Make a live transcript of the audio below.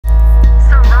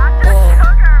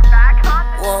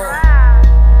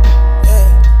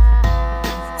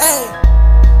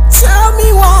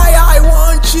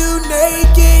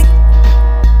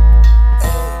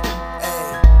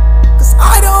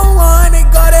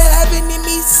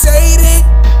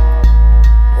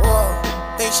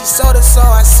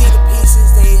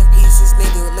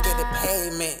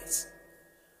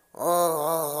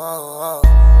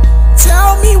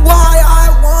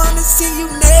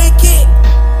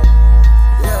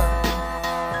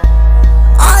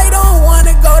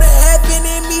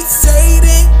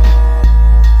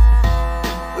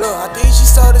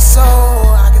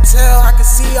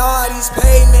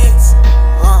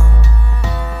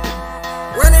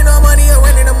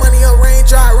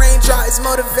shot is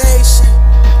motivation.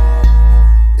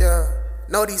 Yeah,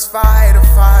 know these fighters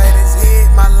hit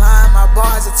my line, my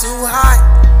bars are too hot.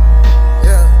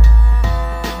 Yeah,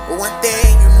 but one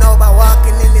thing you know about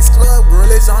walking in this club, girl,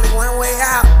 there's only one way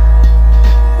out.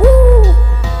 Woo!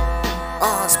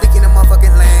 Speaking of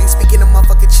motherfucking lane, speaking of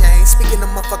motherfucking chain, speaking of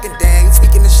motherfucking dang,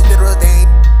 speaking of shit that real thing.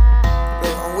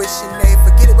 I'm wishing they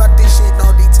forget about this shit,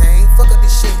 no detain. Fuck up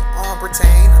this shit, I don't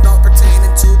pertain. I don't pertain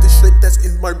into the shit that's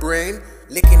in my brain.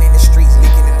 Licking in the streets,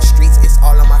 it's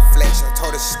all on my flesh. I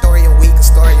told a story a week, a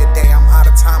story a day. I'm out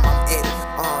of time, I'm it.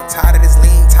 Tired of this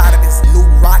lean, tired of this new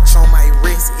watch on my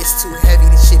wrist. It's too heavy,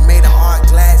 this shit made of hard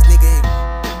glass, nigga.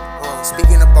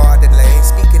 Speaking of bar delay,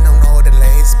 speaking of no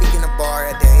delay, speaking of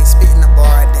bar a day, spitting a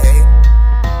bar a day.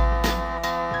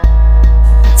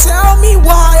 Tell me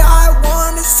why I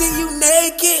wanna see you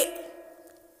naked.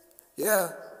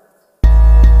 Yeah.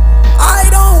 I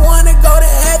don't wanna go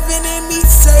to heaven and meet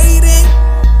Satan.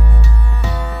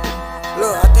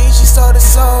 Look, I think she sold her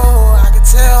soul. I can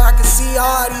tell, I can see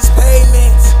all these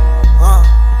payments.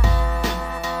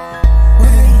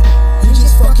 Wait, you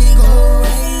just fucking go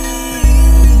away.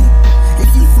 If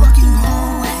you fucking go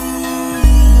away,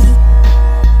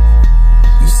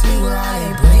 you see what I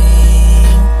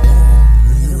bring.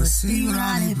 You will see what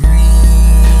I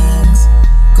brings.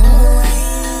 Go away.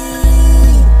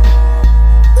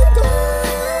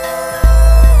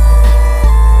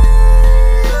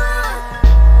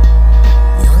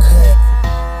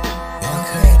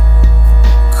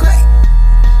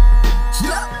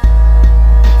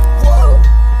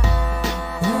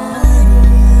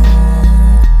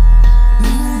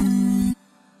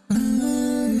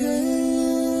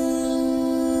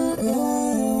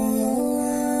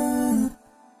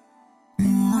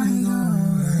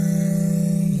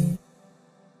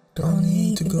 Don't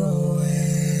need to go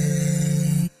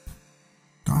away.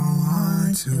 Don't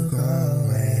want to go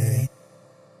away.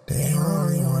 They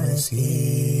only wanna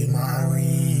see my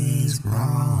wings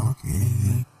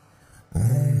broken.